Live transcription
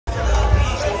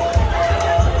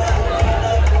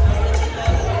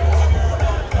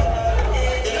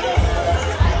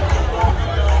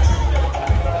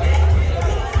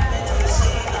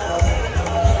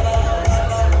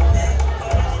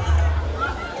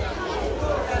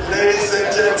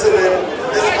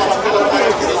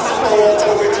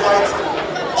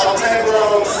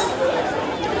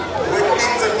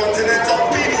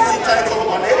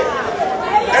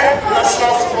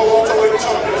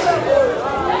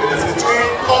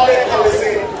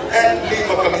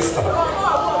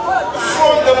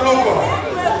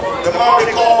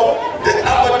commonly called the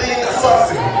Aberdeen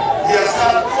Assassin. He has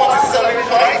had 47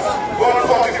 fights, won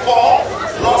 44,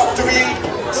 lost 3,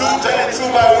 222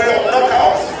 by way of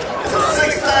knockouts. He's a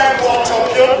 6-time world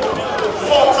champion,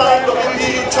 4-time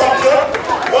WBU champion,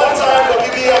 1-time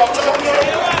WBF champion,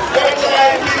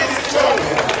 1-time PDC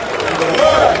champion. And the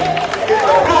man in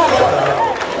the blue corner,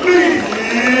 Lee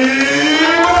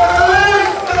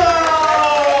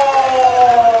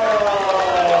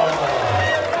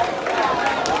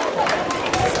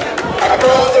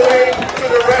across the ring to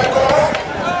the red corner.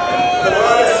 The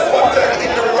man is spotted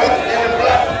in the red, in the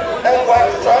black and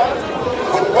white strap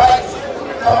with white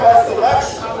numbers to match.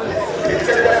 He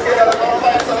takes the scale at around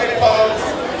 570 pounds.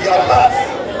 He has had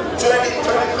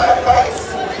 25 fights,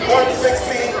 won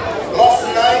 16, lost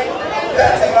 9,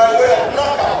 30 by way of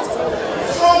knockout.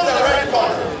 From the red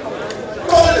corner,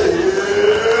 Korley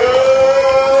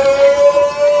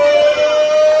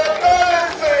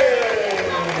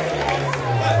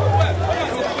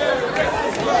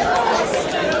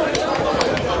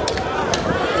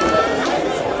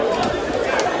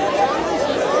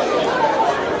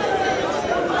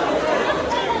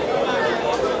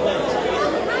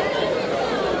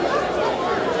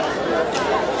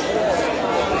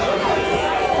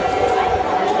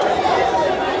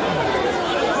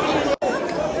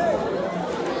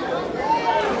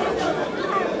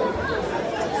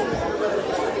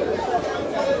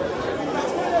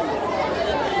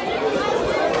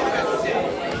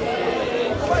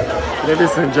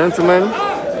Ladies and gentlemen,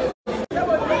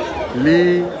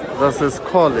 Lee versus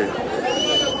Korley.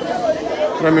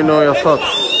 Let me know your thoughts.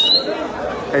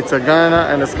 It's a Ghana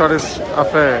and a Scottish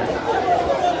affair.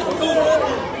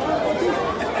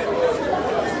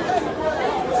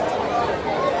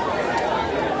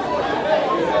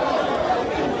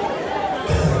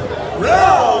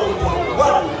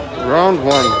 Round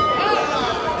one.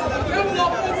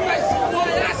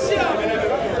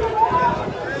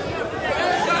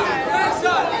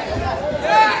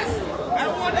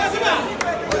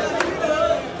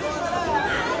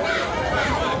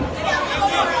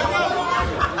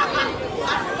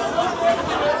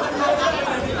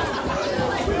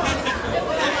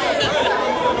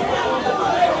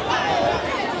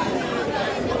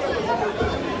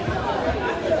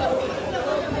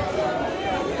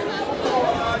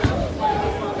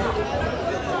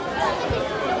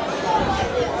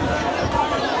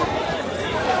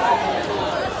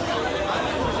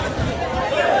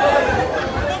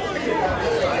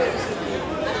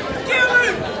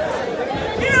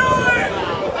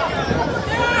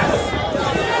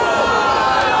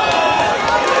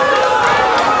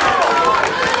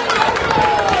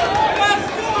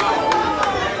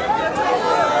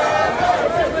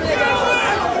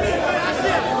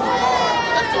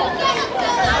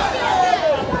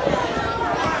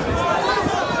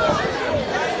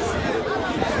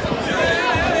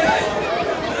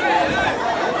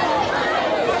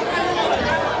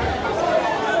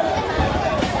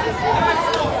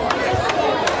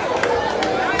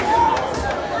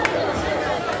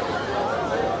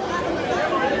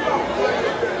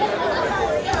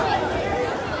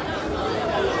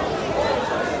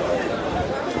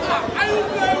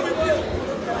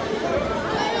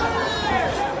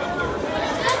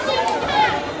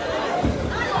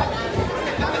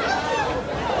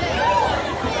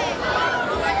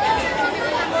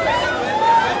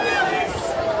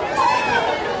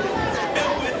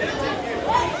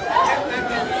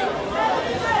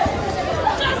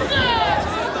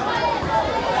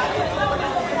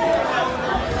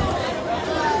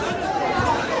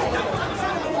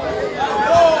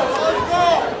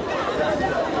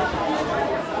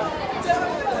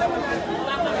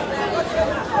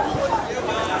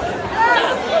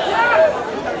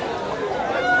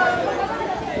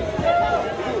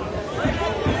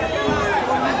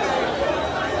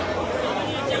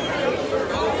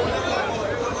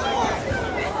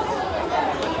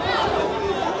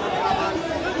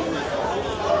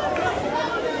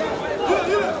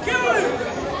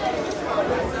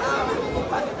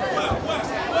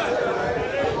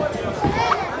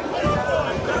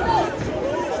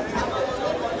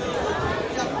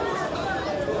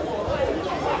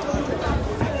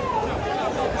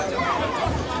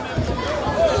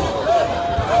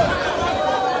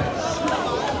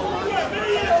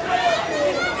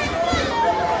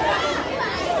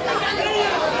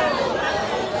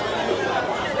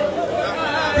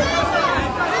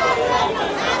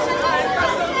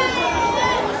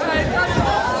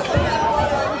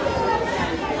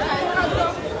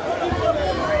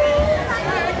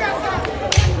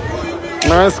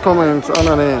 Nice comment on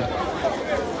an air.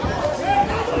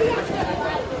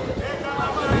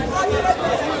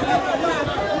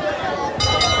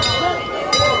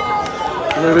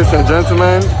 Ladies and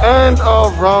gentlemen, end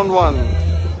of round one.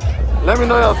 Let me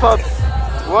know your thoughts.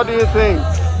 What do you think?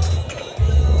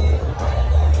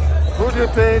 Who do you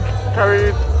think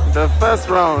carried the first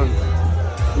round?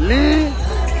 Lee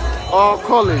or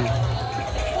Korley?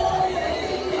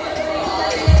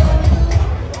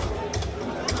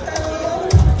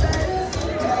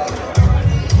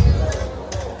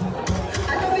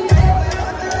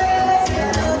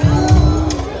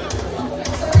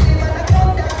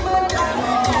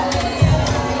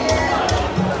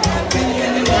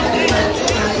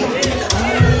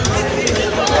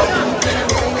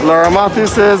 Laura Matthew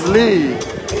says Lee.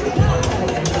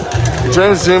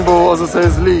 James Jimbo also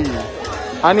says Lee.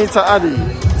 Anita Addy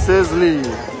says Lee.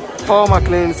 Paul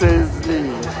McLean says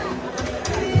Lee.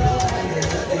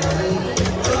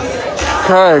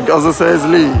 Craig also says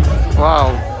Lee.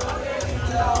 Wow.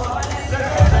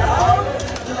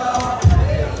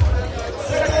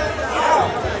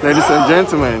 Ladies and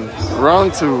gentlemen,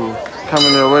 round two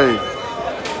coming your way.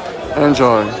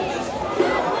 Enjoy.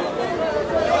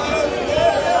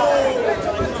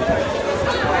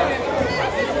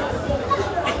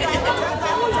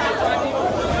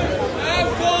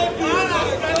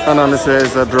 And then it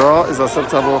says a draw is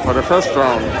acceptable for the first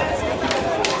round.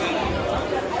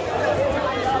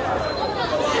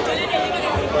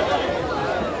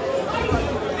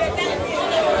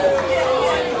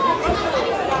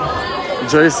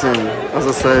 Jason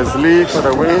also says Lee for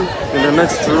the win in the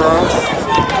next 2 rounds.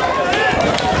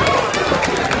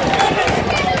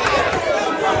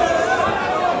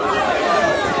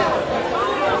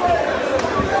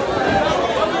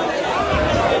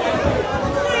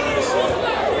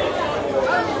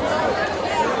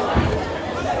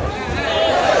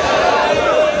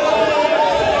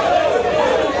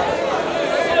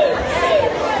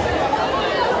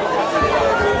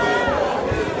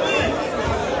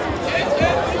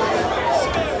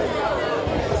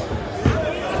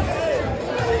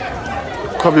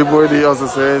 Kobe Boydie also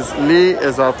says Lee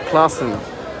is outclassing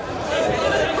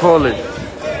Korley.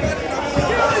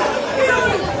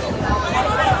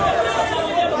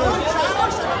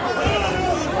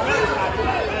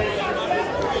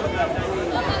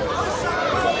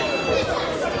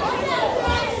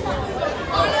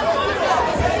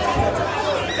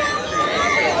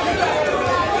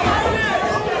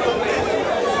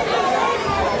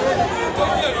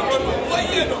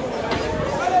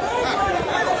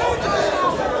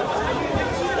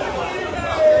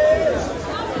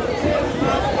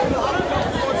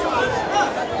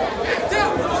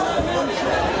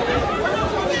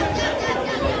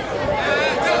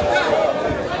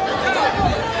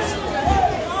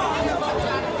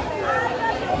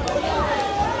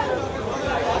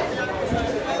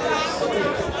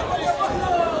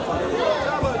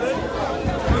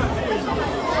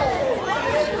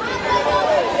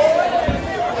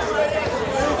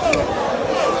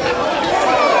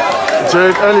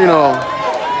 Jake Elino,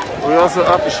 we also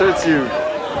appreciate you.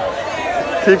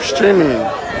 Keep streaming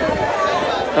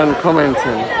and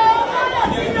commenting.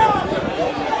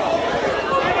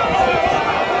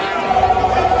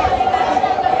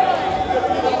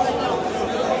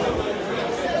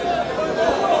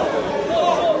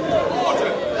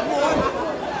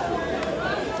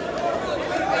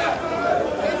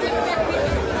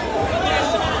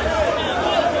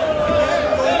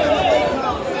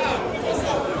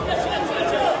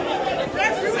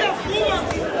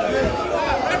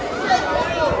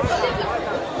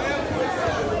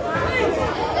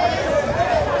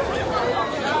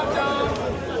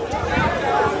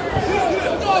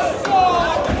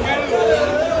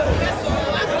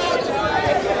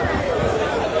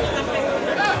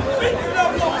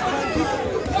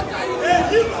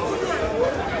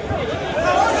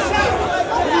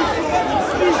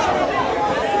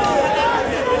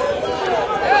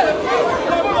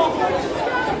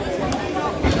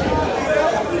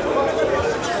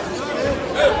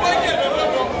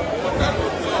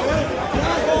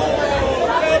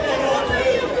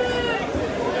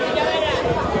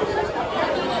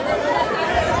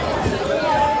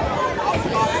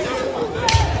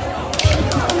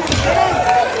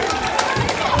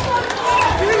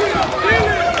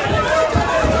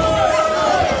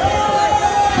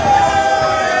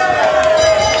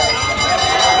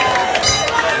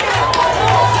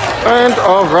 End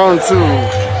of round two.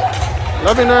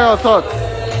 Let me know your thoughts.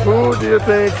 Who do you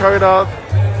think carried out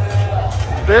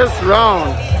this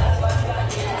round?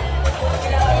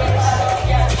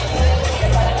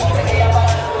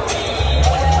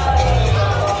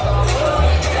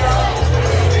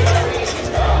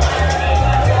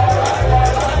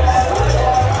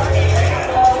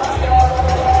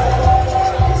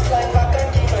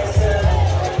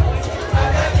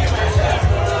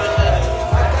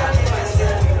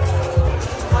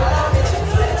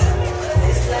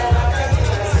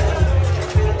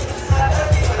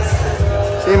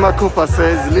 Nima Cooper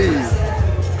says Lee.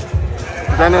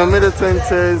 Daniel Middleton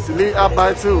says Lee up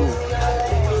by 2.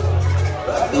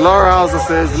 Laura Hauser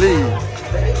says Lee.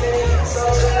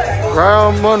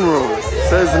 Ryan Monroe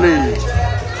says Lee.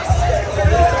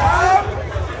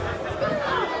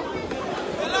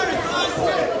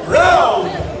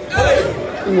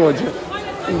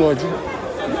 Ngoja.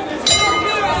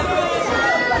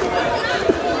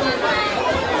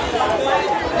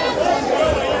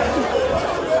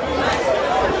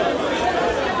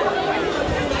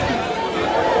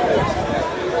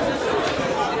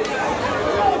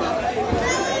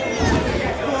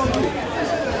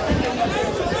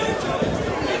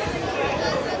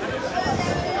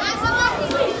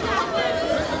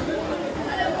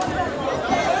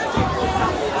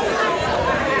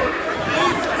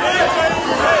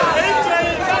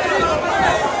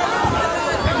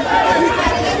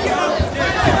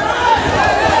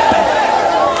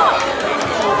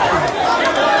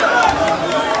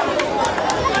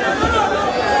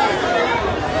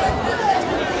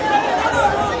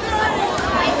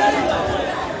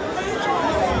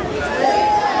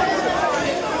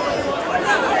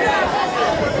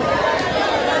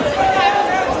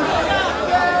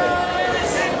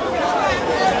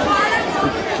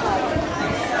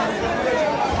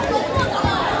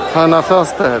 Hannah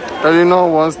Felstead,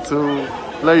 Eleanor wants to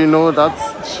let you know that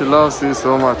she loves you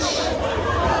so much.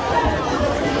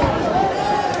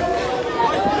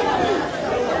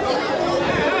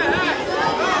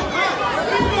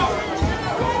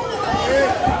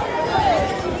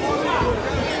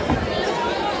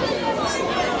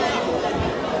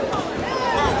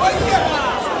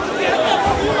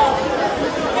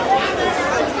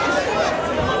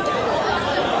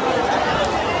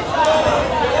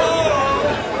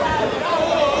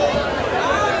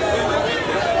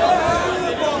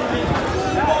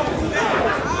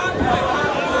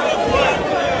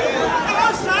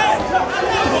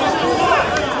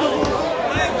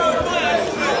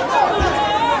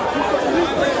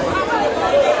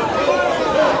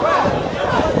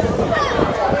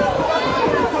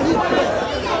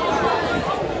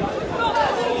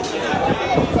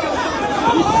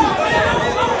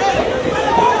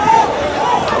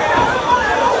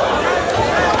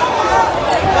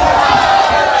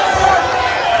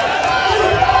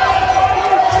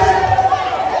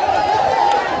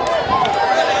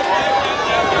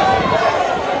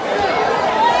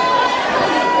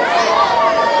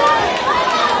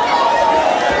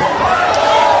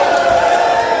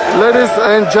 Ladies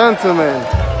and gentlemen,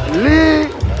 Lee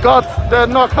got the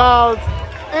knockout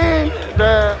in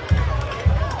the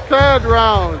 3rd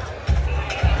round.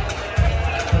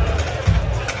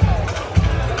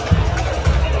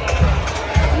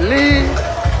 Lee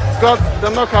got the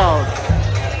knockout.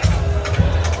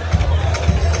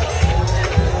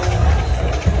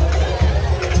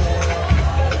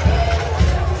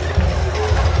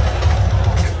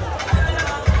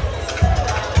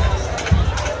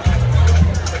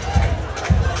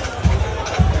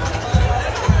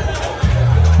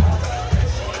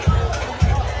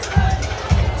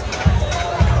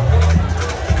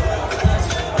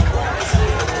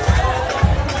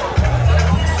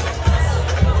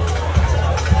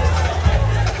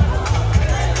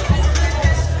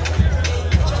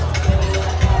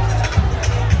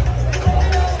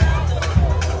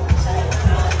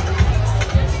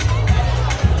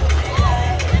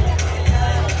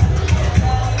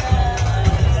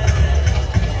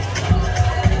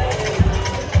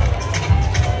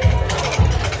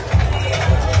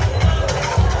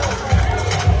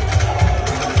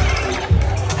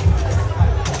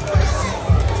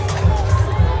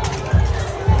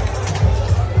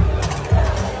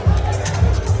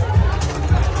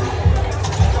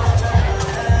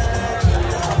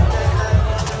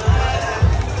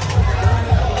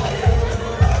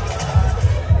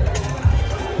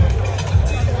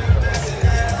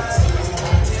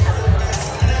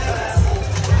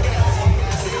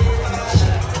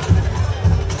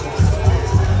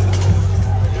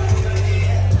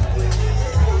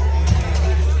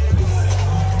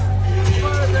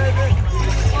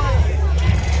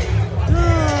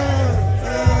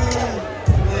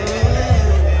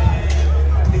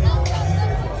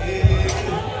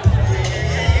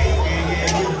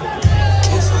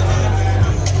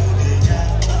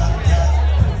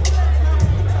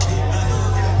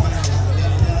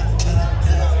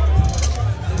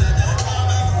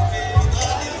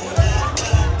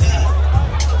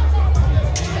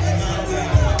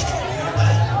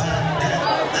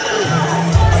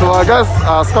 So I guess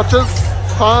Scottish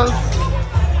fans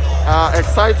are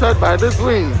excited by this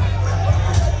win.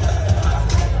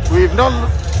 We've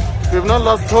not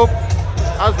lost hope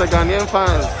Ask the Ghanaian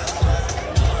fans.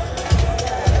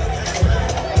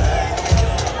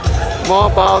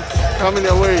 More bouts coming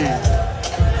away.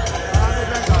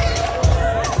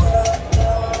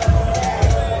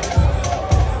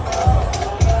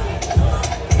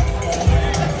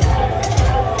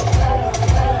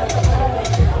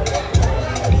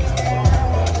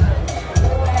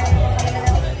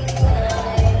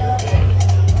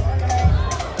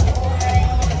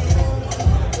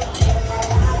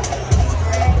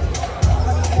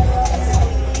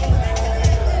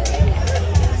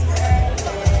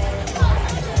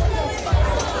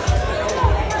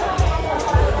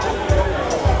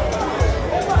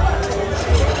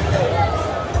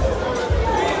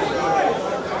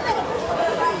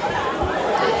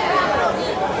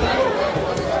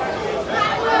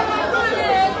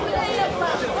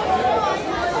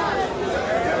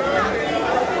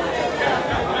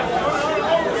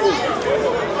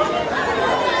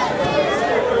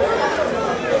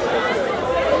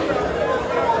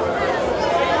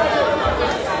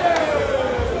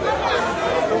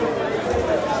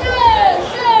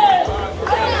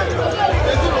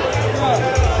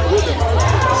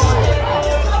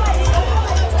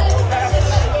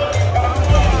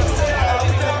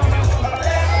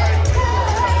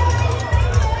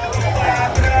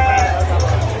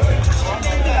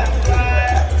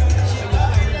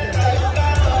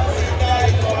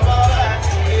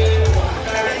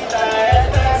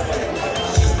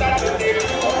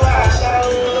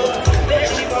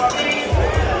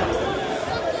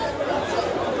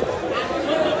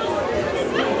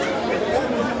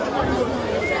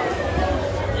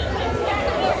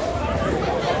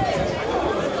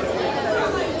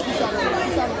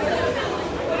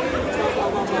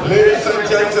 Ladies and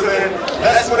gentlemen,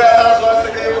 let's put our hands once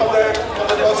again for the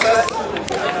process.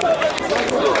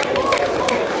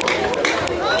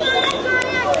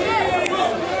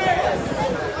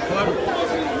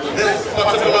 This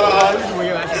particular match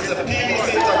is a PBC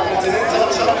Inter-Continental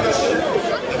Championship,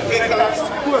 the vacant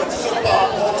Super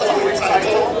Welterweight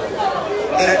title,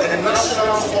 and the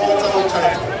National Welterweight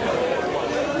title.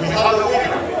 We have the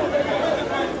winner.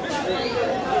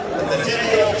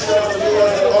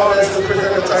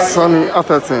 Sonny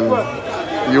Atherton,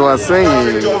 you are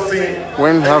saying,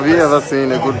 when have you ever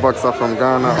seen a good boxer from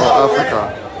Ghana or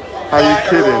Africa? Are you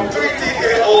kidding?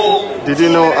 Did you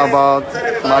know about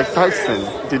Mike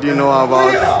Tyson? Did you know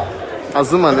about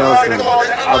Azuma Nelson?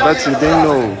 I bet you didn't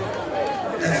know.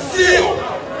 And still,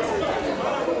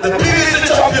 the